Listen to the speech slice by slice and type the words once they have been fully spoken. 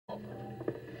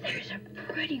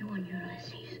pretty one,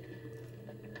 Ulysses.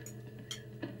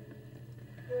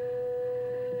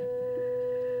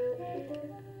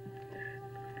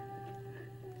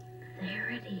 There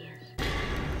it is.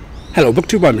 Hello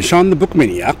BookTube, I'm Sean the Book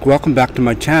Maniac. Welcome back to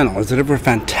my channel. Is it ever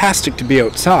fantastic to be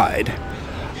outside?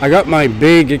 I got my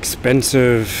big,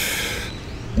 expensive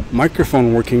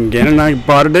microphone working again, and I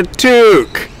bought it at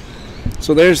Tuque.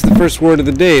 So there's the first word of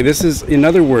the day. This is, in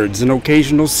other words, an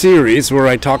occasional series where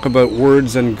I talk about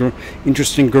words and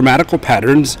interesting grammatical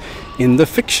patterns in the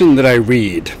fiction that I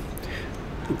read.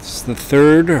 It's the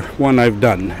third one I've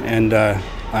done, and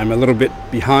I'm a little bit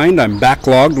behind. I'm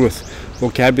backlogged with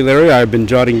vocabulary I've been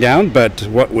jotting down, but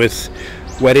what with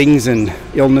weddings and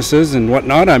illnesses and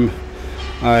whatnot, and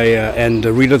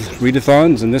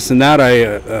readathons and this and that,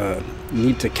 I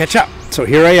need to catch up. So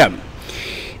here I am.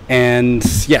 And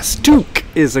yes, toque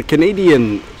is the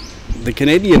Canadian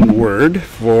word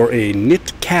for a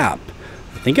knit cap.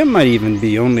 I think it might even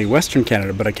be only Western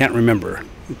Canada, but I can't remember.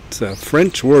 It's a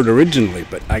French word originally,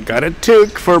 but I got a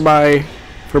toque for my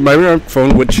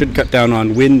phone, which should cut down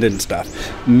on wind and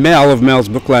stuff. Mel of Mel's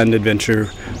Bookland Adventure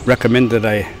recommended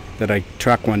that I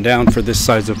track one down for this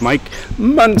size of mic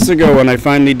months ago, and I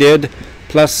finally did.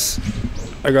 Plus,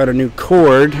 I got a new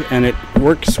cord, and it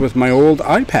works with my old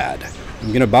iPad. I'm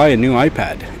going to buy a new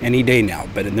iPad any day now,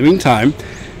 but in the meantime,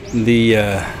 the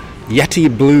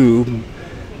Yeti Blue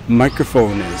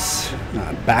microphone is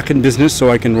back in business,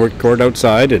 so I can record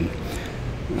outside and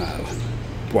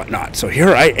whatnot. So here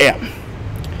I am.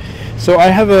 So I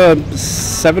have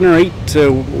 7 or 8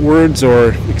 words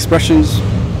or expressions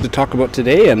to talk about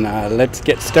today, and let's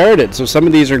get started. So some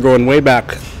of these are going way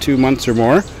back 2 months or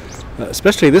more,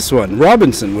 especially this one,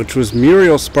 Robinson, which was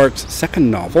Muriel Spark's second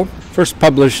novel, first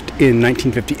published in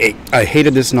 1958. I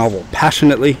hated this novel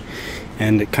passionately,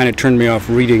 and it kind of turned me off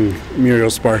reading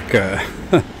Muriel Spark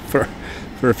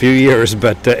for a few years.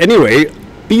 But anyway,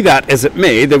 be that as it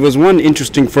may, there was one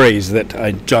interesting phrase that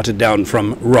I jotted down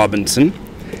from Robinson,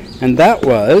 and that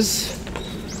was,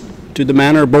 to the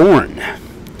manor born.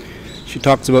 She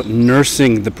talks about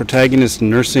nursing, the protagonist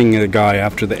nursing a guy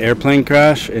after the airplane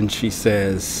crash, and she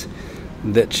says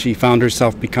that she found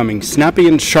herself becoming snappy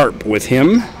and sharp with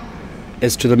him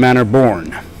as to the manor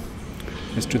born.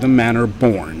 As to the manor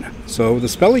born. So the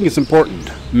spelling is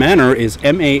important. Manor is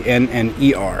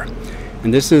M-A-N-N-E-R.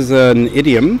 And this is an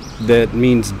idiom that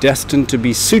means destined to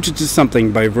be suited to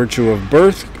something by virtue of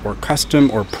birth or custom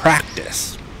or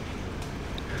practice.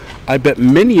 I bet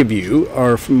many of you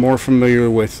are more familiar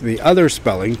with the other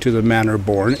spelling, to the manor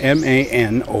born,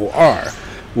 M-A-N-O-R,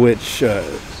 which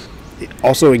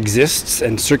also exists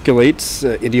and circulates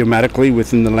idiomatically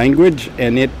within the language,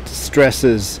 and it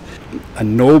stresses a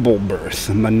noble birth,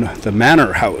 the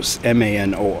manor house,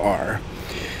 M-A-N-O-R.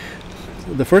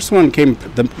 The first one came,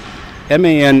 the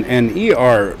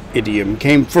M-A-N-N-E-R idiom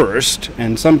came first,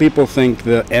 and some people think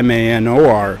the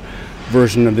M-A-N-O-R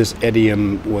version of this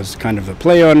idiom was kind of a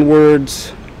play on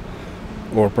words,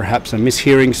 or perhaps a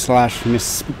mishearing /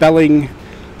 misspelling.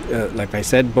 Like I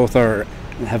said, both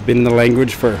have been in the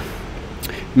language for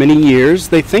many years.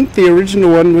 They think the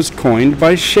original one was coined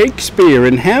by Shakespeare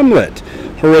in Hamlet.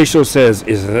 Horatio says,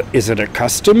 is it a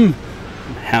custom?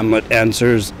 Hamlet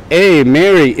answers,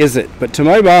 marry, is it? But to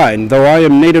my mind, though I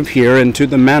am native here and to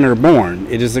the manor born,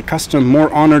 it is a custom more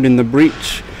honored in the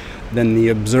breach than the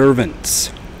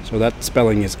observance. So that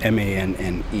spelling is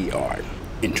M-A-N-N-E-R.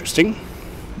 Interesting.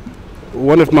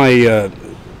 One of my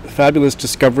fabulous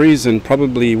discoveries, and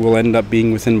probably will end up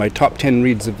being within my top 10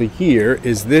 reads of the year,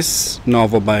 is this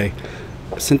novel by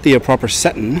Cynthia Proper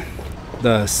Seton,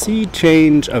 The Sea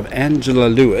Change of Angela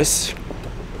Lewis,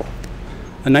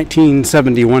 a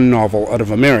 1971 novel out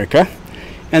of America.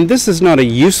 And this is not a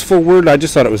useful word, I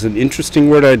just thought it was an interesting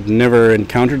word. I'd never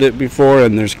encountered it before,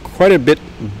 and there's quite a bit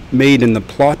made in the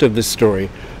plot of this story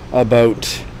about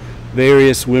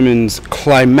various women's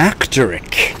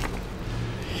climacteric,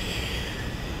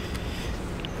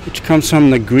 which comes from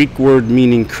the Greek word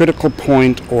meaning critical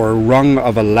point or rung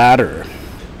of a ladder.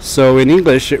 So in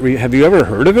English, have you ever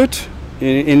heard of it?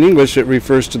 In English, it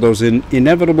refers to those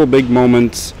inevitable big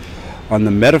moments on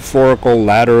the metaphorical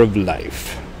ladder of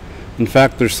life. In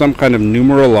fact, there's some kind of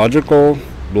numerological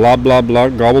blah blah blah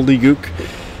gobbledygook.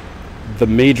 The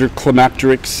major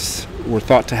climacterics were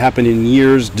thought to happen in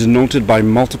years denoted by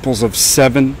multiples of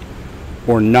 7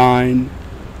 or 9,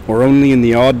 or only in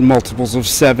the odd multiples of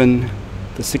 7.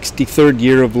 The 63rd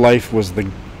year of life was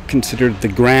considered the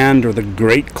grand or the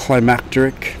great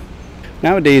climacteric.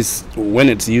 Nowadays, when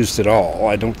it's used at all,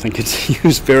 I don't think it's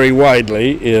used very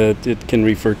widely. It can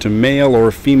refer to male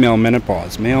or female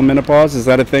menopause. Male menopause, is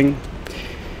that a thing?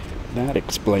 That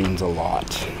explains a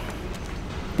lot.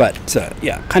 But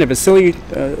yeah, kind of a silly,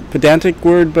 pedantic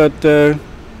word, but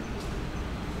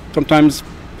sometimes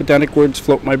pedantic words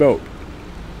float my boat.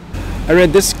 I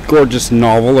read this gorgeous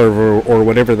novel, or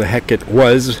whatever the heck it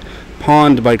was,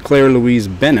 Pond by Claire Louise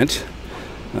Bennett,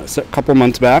 a couple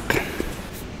months back.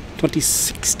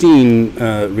 2016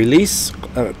 release.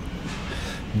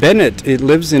 Bennett, it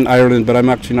lives in Ireland, but I'm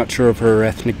actually not sure of her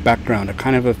ethnic background. I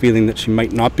kind of have a feeling that she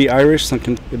might not be Irish.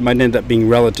 It might end up being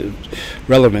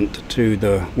relevant to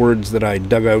the words that I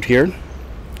dug out here.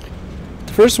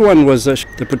 The first one was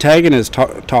the protagonist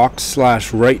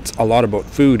talks/writes a lot about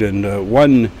food, and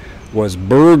one was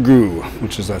burgoo,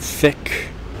 which is a thick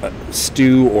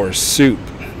stew or soup,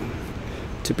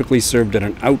 typically served at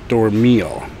an outdoor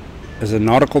meal. As a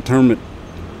nautical term, it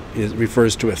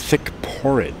refers to a thick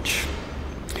porridge.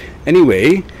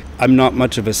 Anyway, I'm not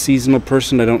much of a seasonal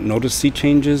person. I don't notice sea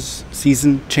change.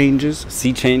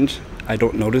 I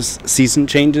don't notice season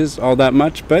changes all that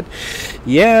much. But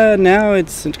yeah, now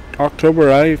it's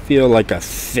October. I feel like a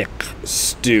thick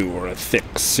stew or a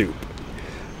thick soup.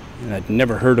 And I'd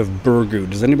never heard of burgoo.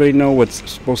 Does anybody know what's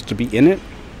supposed to be in it?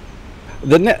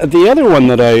 The other one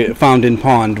that I found in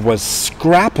Pond was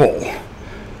scrapple,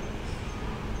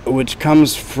 which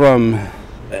comes from...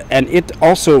 And it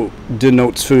also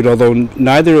denotes food, although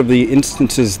neither of the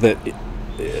instances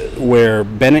where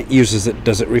Bennett uses it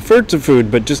does it refer to food,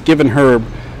 but just given her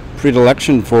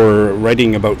predilection for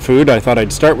writing about food, I thought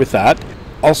I'd start with that.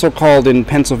 Also called in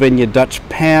Pennsylvania Dutch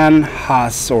pan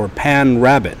haas or pan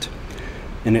rabbit.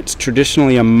 And it's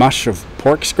traditionally a mush of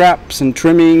pork scraps and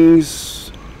trimmings,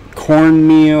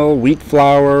 cornmeal, wheat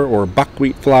flour or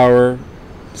buckwheat flour,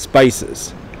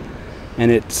 spices.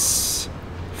 And it's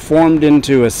formed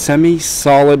into a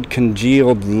semi-solid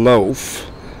congealed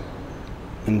loaf,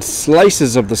 and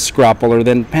slices of the scrapple are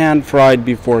then pan-fried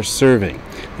before serving.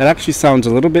 That actually sounds a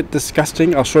little bit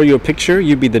disgusting. I'll show you a picture.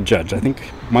 You be the judge. I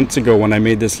think months ago when I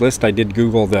made this list, I did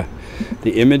Google the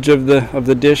image of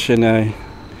the dish, and I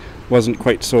wasn't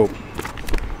quite so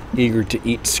eager to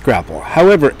eat scrapple.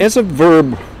 However, as a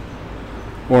verb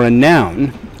or a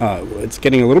noun, it's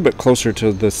getting a little bit closer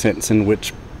to the sense in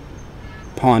which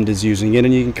Pond is using it,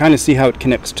 and you can kind of see how it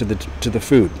connects to the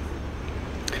food.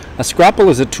 A scrapple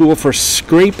is a tool for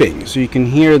scraping, so you can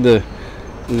hear the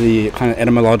kind of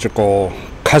etymological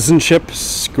cousinship,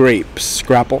 scrape,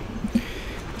 scrapple.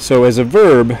 So as a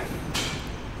verb,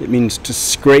 it means to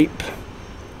scrape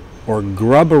or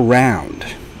grub around.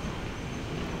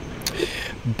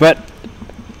 But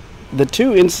the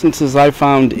two instances I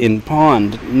found in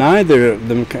Pond, neither of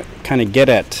them kind of get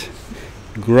at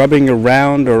grubbing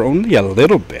around, or only a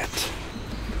little bit.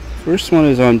 First one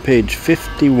is on page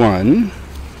 51,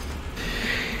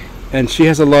 and she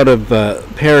has a lot of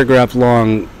paragraph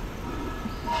long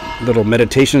little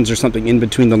meditations or something in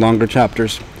between the longer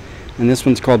chapters, and this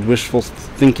one's called Wishful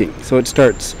Thinking. So it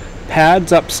starts: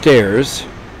 pads upstairs,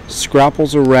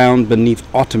 scrapples around beneath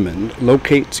ottoman,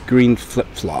 locates green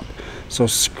flip-flop. So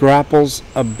scrapples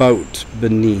about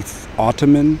beneath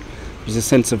ottoman. There's a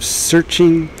sense of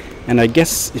searching. And I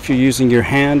guess if you're using your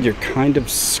hand, you're kind of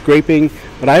scraping,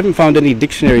 but I haven't found any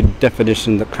dictionary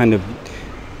definition that kind of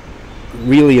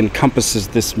really encompasses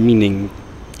this meaning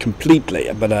completely.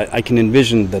 But I can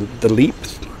envision the leap,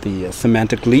 the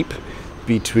semantic leap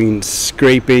between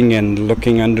scraping and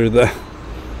looking under the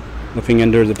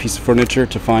piece of furniture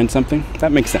to find something.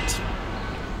 That makes sense.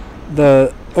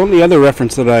 The only other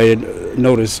reference that I had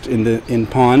noticed in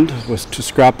Pond was to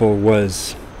scrapple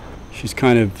was she's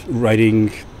kind of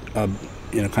writing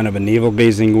in a kind of a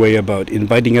navel-gazing way about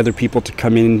inviting other people to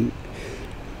come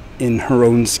in her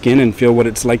own skin and feel what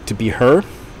it's like to be her.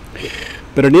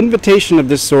 But an invitation of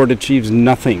this sort achieves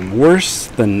nothing, worse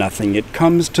than nothing. It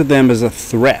comes to them as a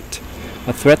threat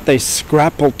they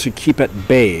scrapple to keep at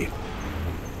bay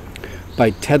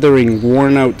by tethering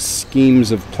worn-out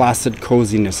schemes of placid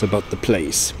coziness about the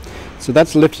place. So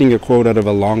that's lifting a quote out of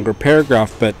a longer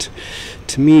paragraph, but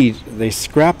to me, they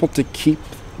scrapple to keep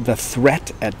the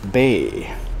threat at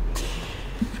bay.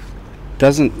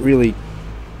 Doesn't really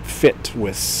fit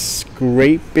with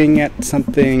scraping at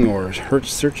something or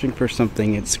searching for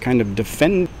something. It's kind of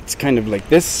it's kind of like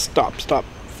this stop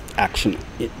action.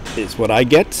 It is what I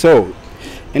get. So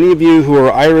any of you who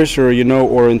are Irish or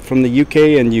or from the UK,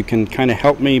 and you can kind of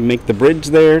help me make the bridge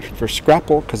there for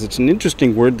scrapple, because it's an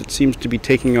interesting word that seems to be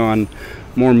taking on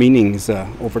more meanings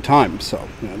over time. So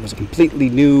it was a completely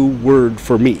new word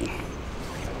for me.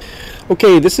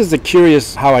 Okay, this is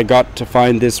curious how I got to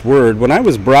find this word. When I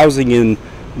was browsing in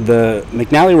the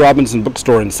McNally Robinson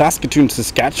bookstore in Saskatoon,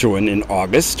 Saskatchewan in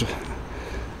August,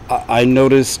 I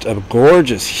noticed a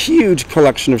gorgeous, huge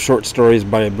collection of short stories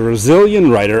by a Brazilian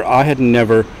writer I had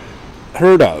never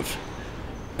heard of.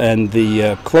 And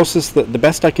the closest, the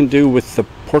best I can do with the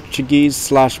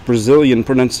Portuguese/Brazilian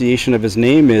pronunciation of his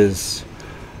name is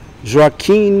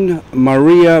Joaquim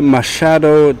Maria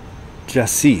Machado de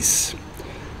Assis.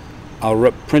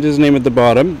 I'll print his name at the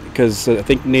bottom because I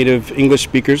think native English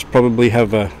speakers probably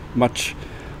have a much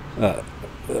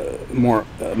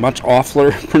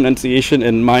awfuler pronunciation,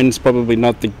 and mine's probably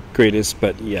not the greatest,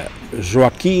 but yeah,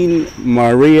 Joaquim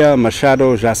Maria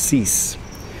Machado de Assis.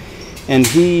 And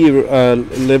he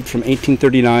lived from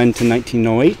 1839 to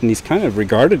 1908, and he's kind of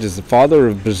regarded as the father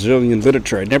of Brazilian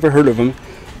literature. I'd never heard of him,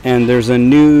 and there's a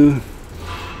new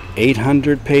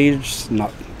 800-page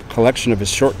collection of his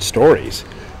short stories,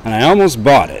 and I almost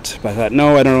bought it, but I thought,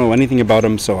 no, I don't know anything about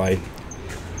him, so I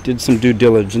did some due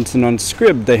diligence, and on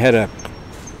Scrib they had a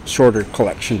shorter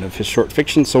collection of his short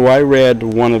fiction, so I read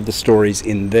one of the stories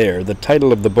in there. The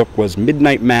title of the book was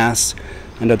Midnight Mass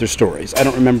and Other Stories. I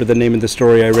don't remember the name of the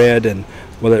story I read, and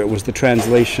whether it was the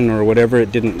translation or whatever,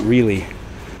 it didn't really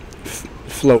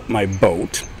float my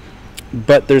boat.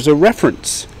 But there's a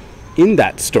reference in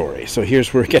that story, so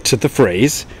here's where we get to the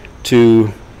phrase,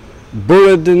 to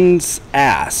Buridan's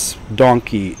ass,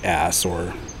 donkey ass,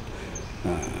 or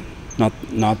not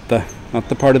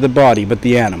the part of the body, but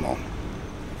the animal.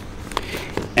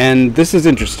 And this is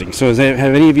interesting. So have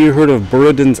any of you heard of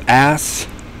Buridan's ass?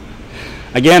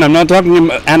 Again, I'm not talking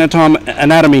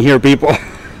anatomy here, people.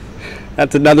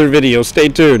 That's another video. Stay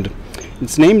tuned.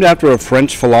 It's named after a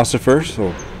French philosopher,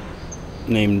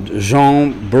 named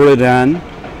Jean Buridan.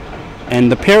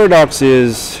 And the paradox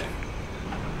is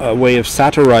a way of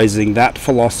satirizing that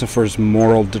philosopher's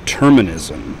moral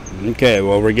determinism. Okay,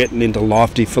 well, we're getting into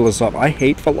lofty philosophy. I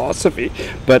hate philosophy,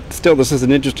 but still, this is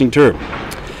an interesting term.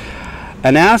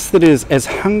 An ass that is as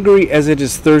hungry as it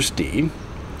is thirsty,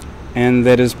 and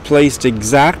that is placed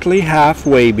exactly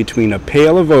halfway between a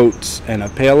pail of oats and a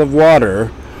pail of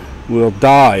water, will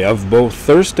die of both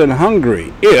thirst and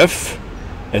hungry if,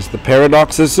 as the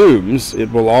paradox assumes,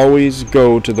 it will always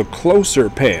go to the closer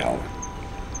pail.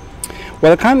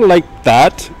 Well, I kind of like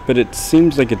that, but it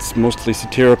seems like it's mostly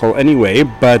satirical anyway,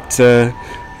 but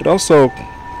it also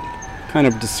kind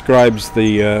of describes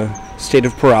the state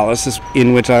of paralysis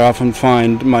in which I often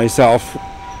find myself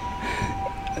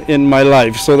in my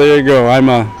life. So there you go. I'm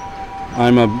a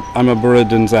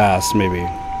Buridan's ass, maybe.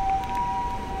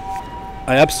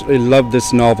 I absolutely love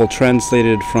this novel,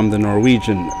 translated from the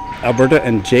Norwegian. Alberta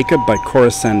and Jacob by Cora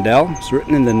Sandell. It's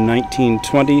written in the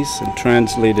 1920s and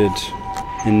translated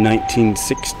in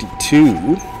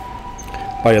 1962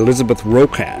 by Elizabeth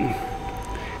Rocan.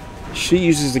 She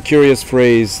uses the curious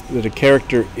phrase that a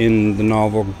character in the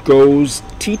novel goes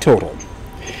teetotal.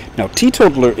 Now,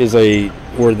 teetotaler is a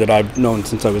word that I've known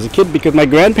since I was a kid because my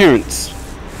grandparents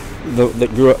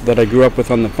that I grew up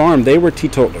with on the farm, they were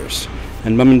teetotalers,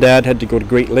 and Mom and Dad had to go to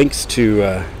great lengths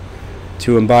to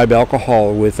imbibe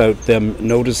alcohol without them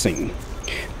noticing.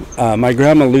 My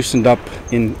grandma loosened up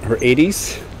in her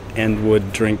 80s and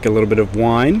would drink a little bit of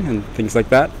wine and things like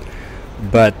that.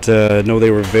 But no,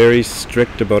 they were very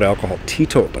strict about alcohol.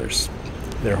 Teetotalers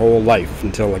their whole life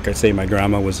until, like I say, my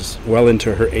grandma was well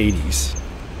into her 80s.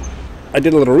 I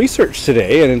did a little research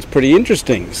today, and it's pretty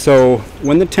interesting. So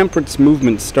when the temperance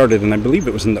movement started, and I believe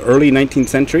it was in the early 19th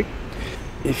century,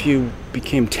 if you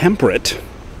became temperate,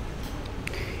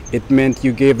 it meant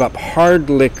you gave up hard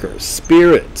liquor,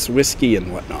 spirits, whiskey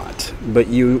and whatnot, but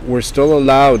you were still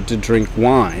allowed to drink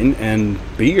wine and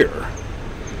beer.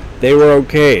 They were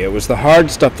okay. It was the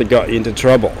hard stuff that got you into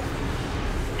trouble.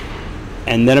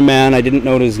 And then a man, I didn't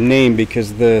know his name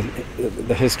because the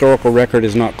historical record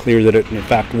is not clear that it in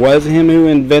fact was him who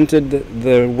invented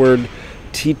the word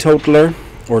teetotaler,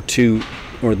 or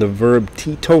the verb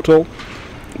teetotal,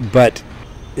 but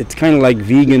it's kind of like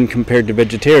vegan compared to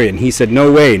vegetarian. He said,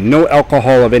 no way, no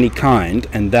alcohol of any kind,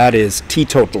 and that is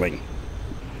teetotaling.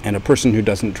 And a person who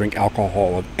doesn't drink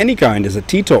alcohol of any kind is a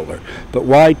teetotaler. But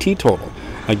why teetotal?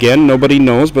 Again, nobody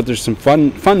knows, but there's some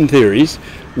fun theories.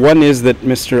 One is that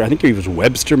I think he was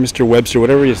Mr. Webster,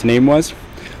 whatever his name was,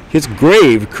 his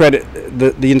grave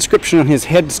the inscription on his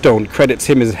headstone credits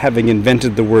him as having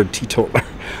invented the word teetotaler.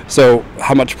 So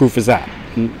how much proof is that?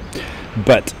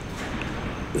 But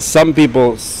some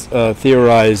people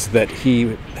theorize that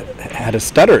he had a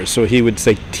stutter, so he would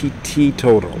say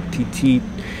teetotal.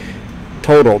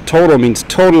 Total means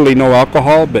totally no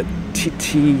alcohol, but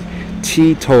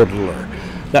teetotaler.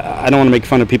 I don't want to make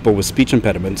fun of people with speech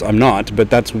impediments. I'm not, but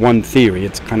that's one theory.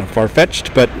 It's kind of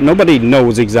far-fetched, but nobody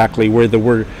knows exactly where the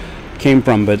word came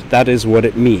from, but that is what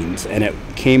it means. And it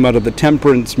came out of the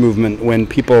temperance movement when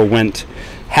people went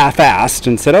half-assed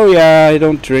and said, oh yeah, I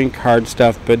don't drink hard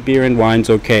stuff, but beer and wine's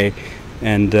okay.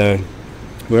 And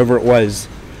whoever it was,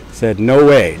 said, no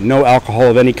way, no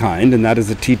alcohol of any kind, and that is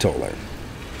a teetotaler.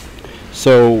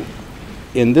 So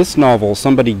in this novel,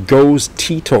 somebody goes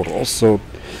teetotal. So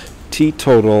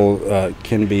teetotal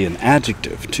can be an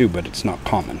adjective too, but it's not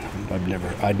common. I'd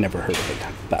never heard of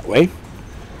it that way.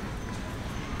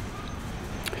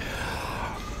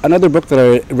 Another book that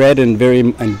I read and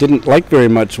didn't like very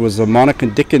much was a Monica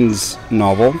Dickens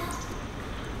novel,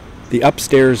 The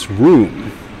Upstairs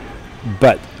Room.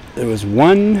 But there was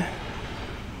one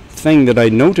thing that I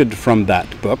noted from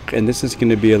that book, and this is going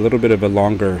to be a little bit of a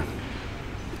longer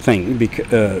thing,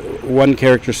 because one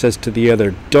character says to the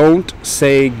other, "Don't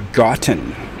say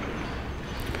gotten."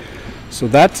 So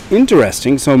that's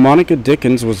interesting. So Monica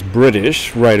Dickens was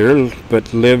British writer,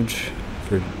 but lived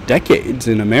for decades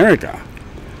in America.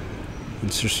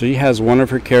 And so she has one of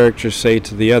her characters say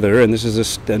to the other, and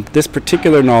this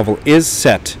particular novel is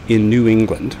set in New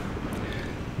England,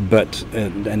 but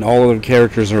and all of the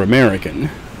characters are American,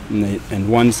 and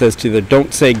one says to the other,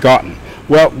 "Don't say gotten."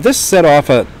 Well, this set off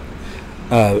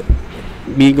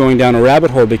me going down a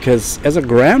rabbit hole, because as a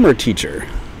grammar teacher,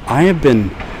 I have been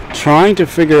trying to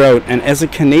figure out, and as a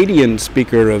Canadian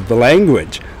speaker of the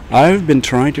language, I've been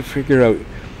trying to figure out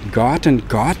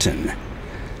gotten.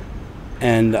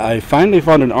 And I finally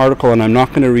found an article, and I'm not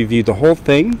going to review the whole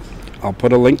thing. I'll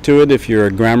put a link to it if you're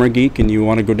a grammar geek and you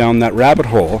want to go down that rabbit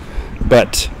hole.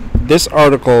 But this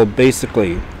article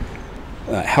basically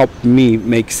helped me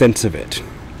make sense of it.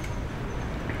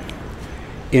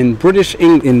 In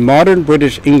modern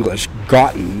British English,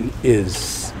 gotten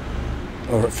is,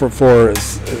 or for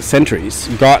centuries,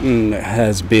 gotten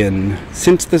has been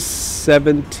since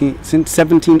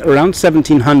around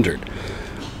 1700.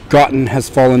 Gotten has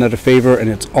fallen out of favor, and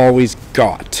it's always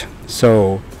got.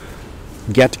 So,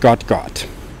 get, got.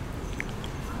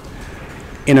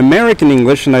 In American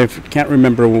English, and I can't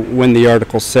remember when the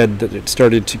article said that it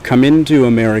started to come into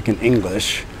American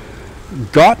English,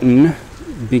 gotten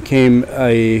became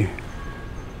a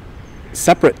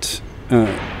separate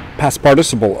past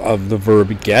participle of the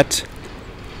verb get,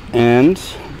 and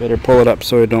better pull it up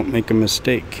so I don't make a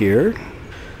mistake here.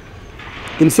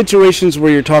 In situations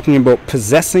where you're talking about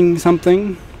possessing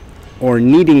something or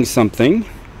needing something,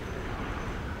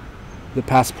 the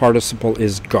past participle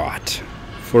is got.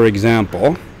 For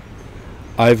example,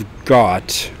 I've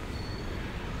got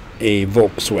a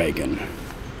Volkswagen.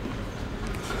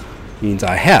 Means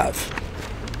I have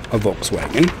a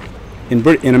Volkswagen. In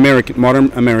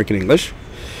modern American English,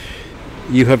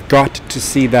 you have got to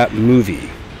see that movie.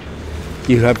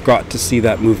 You have got to see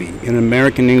that movie. In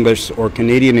American English or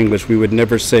Canadian English, we would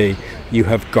never say, you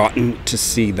have gotten to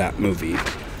see that movie.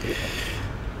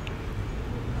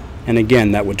 And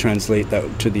again, that would translate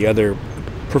that to the other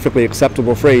perfectly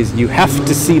acceptable phrase, you have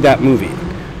to see that movie,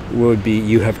 would be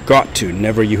you have got to,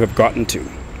 never you have gotten to.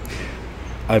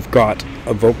 I've got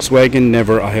a Volkswagen,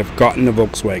 never I have gotten a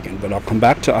Volkswagen. But I'll come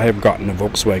back to I have gotten a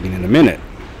Volkswagen in a minute.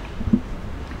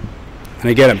 And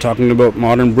again, I'm talking about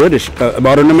modern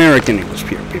American English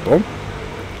here, people.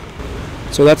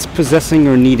 So that's possessing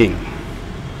or needing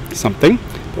something.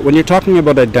 But when you're talking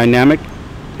about a dynamic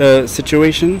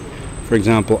situation, for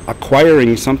example,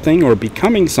 acquiring something or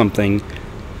becoming something,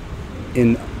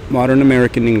 in modern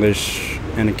American English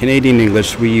and in Canadian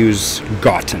English, we use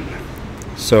gotten.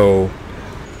 So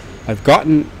I've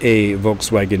gotten a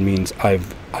Volkswagen means I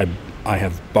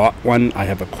have bought one, I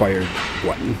have acquired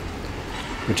one,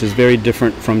 which is very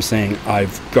different from saying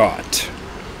I've got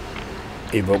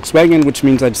a Volkswagen, which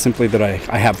means that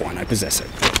I have one, I possess it.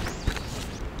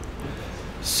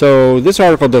 So this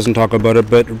article doesn't talk about it,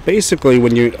 but basically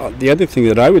the other thing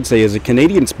that I would say as a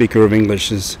Canadian speaker of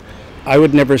English is I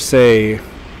would never say,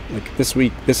 like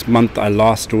this month I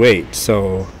lost weight,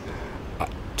 so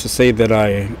to say that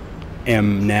I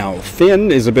am now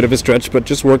thin is a bit of a stretch, but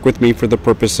just work with me for the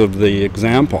purpose of the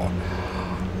example.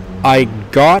 I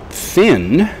got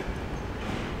thin.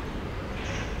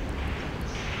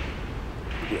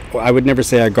 I would never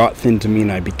say I got thin to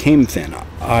mean I became thin.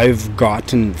 I've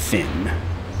gotten thin.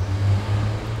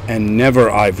 And never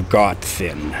I've got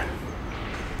thin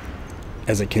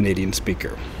as a Canadian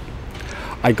speaker.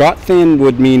 I got thin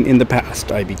would mean in the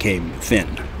past I became thin.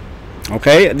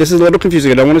 Okay, this is a little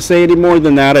confusing. I don't want to say any more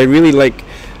than that. I really like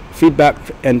feedback,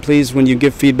 and please, when you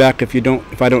give feedback, if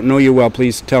I don't know you well,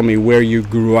 please tell me where you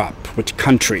grew up, which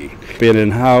country,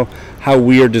 and how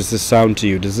weird does this sound to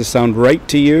you? Does this sound right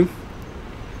to you?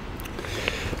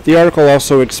 The article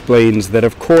also explains that,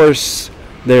 of course,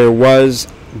 there was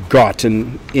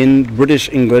gotten in British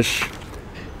English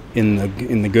in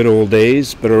the good old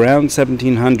days, but around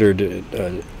 1700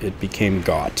 it became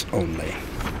got only.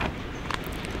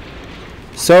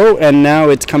 So, and now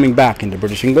it's coming back into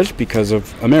British English because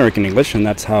of American English, and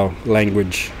that's how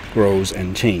language grows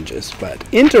and changes. But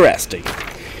interesting.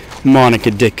 Monica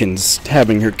Dickens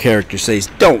having her character says,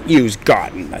 "Don't use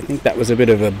gotten." I think that was a bit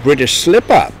of a British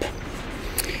slip-up.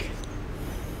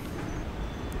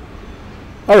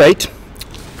 Alright,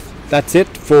 that's it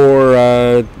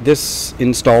for this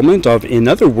installment of In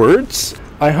Other Words.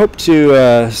 I hope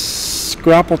to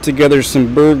scrapple together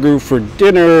some burgoo for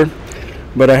dinner,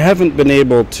 but I haven't been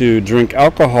able to drink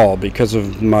alcohol because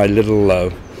of my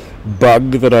little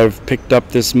bug that I've picked up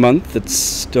this month. It's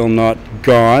still not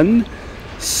gone.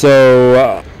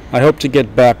 So I hope to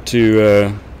get back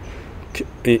to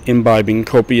imbibing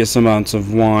copious amounts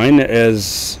of wine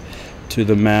as to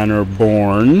the manner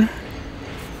born.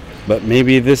 But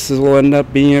maybe this will end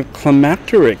up being a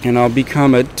climacteric and I'll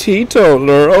become a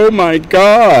teetotaler. Oh my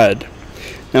God!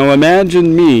 Now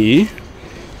imagine me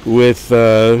with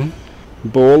a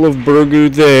bowl of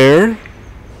burgoo there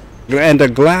and a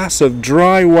glass of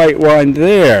dry white wine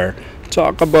there.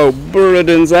 Talk about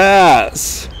Buridan's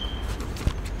ass!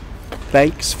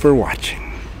 Thanks for watching.